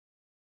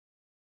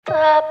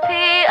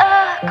Tapi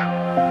aku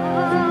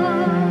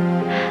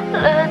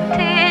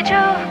letih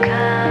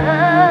juga.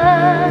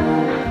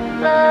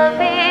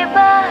 Lebih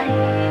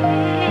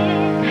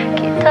baik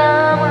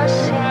kita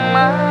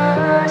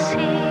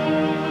masing-masing.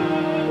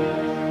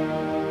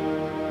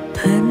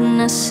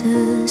 Pernah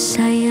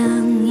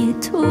sesayang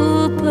itu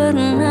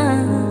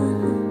pernah,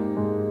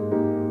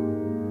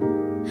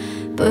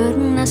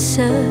 pernah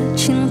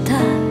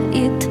secinta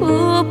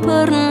itu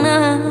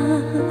pernah,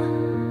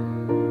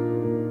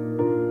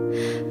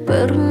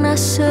 pernah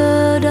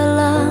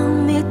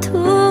sedalam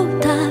itu,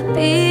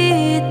 tapi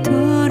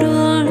itu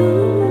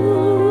dulu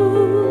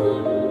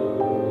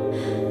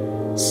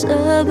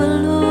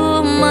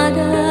sebelum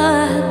ada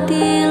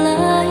hati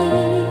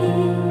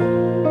lain.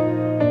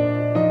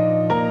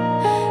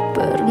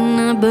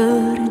 Pernah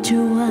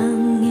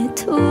berjuang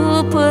itu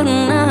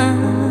pernah,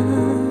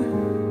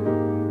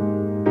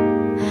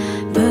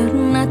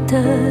 pernah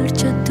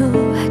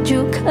terjatuh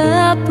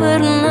juga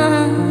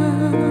pernah,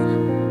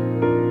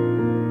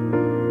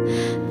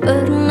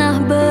 pernah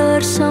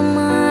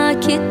bersama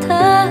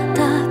kita,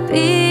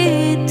 tapi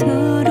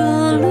itu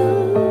dulu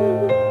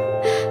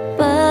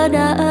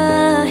pada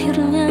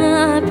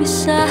akhirnya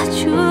pisah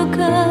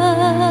juga.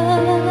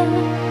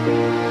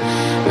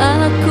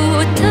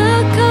 Aku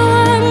tak kau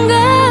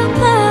anggap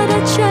pada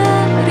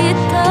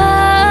cerita,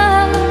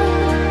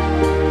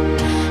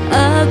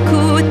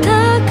 aku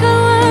tak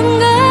kau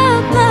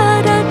anggap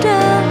pada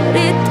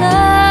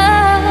derita,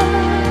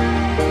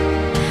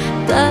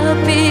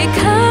 tapi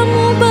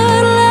kamu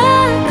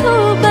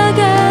berlaku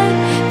bagai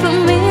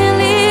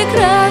pemilik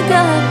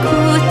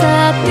ragaku.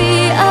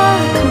 Tapi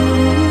aku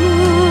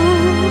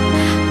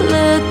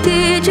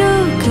letih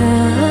juga.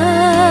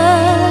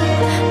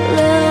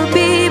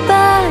 Lebih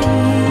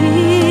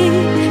baik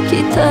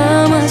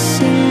kita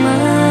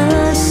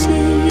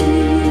masing-masing.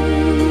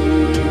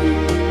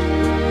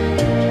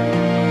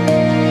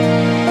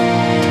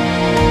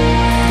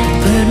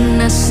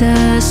 Pernah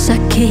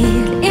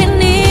sesakit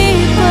ini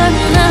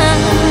pernah,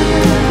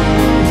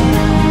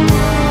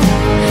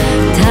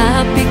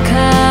 tapi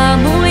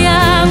kamu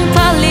yang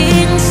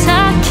paling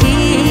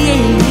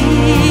sakit.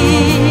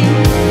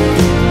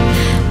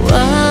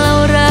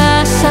 Walau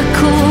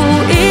rasaku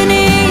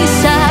ini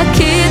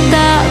sakit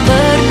tak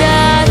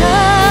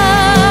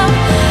berdarah,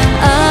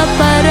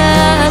 apa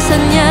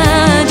rasanya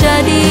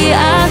jadi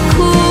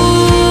aku?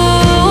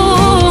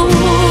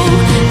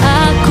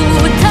 Aku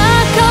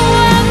tak kau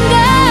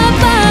anggap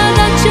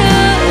pada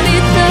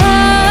cerita,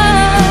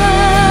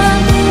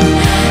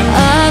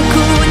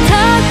 aku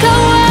tak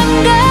kau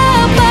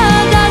anggap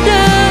pada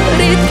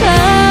derita,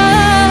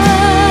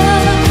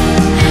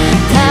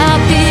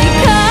 tapi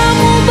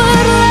kamu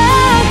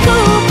berlaku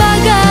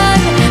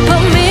bagai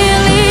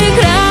pemilik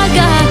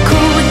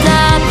ragaku.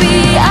 Tapi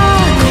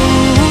aku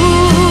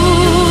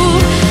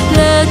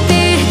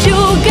letih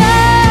juga.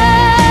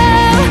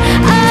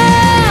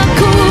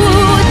 Aku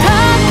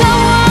tak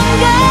kau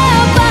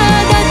anggap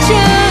pada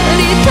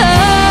cerita,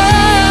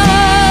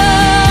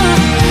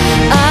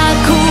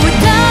 aku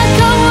tak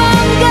kau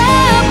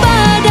anggap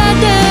pada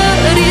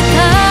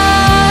derita,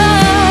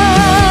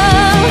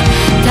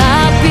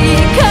 tapi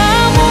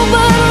kamu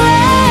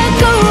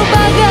berlaku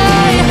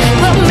bagai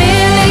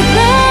pemilik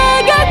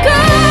ragaku.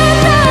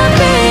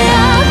 Tapi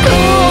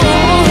aku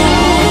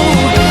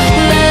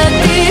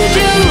letih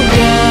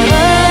juga.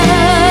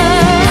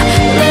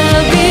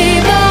 Lebih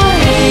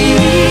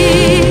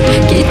baik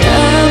kita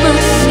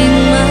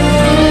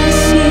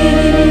masing-masing.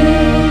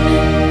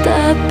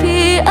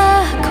 Tapi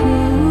aku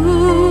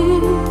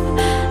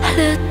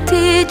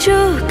letih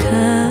juga.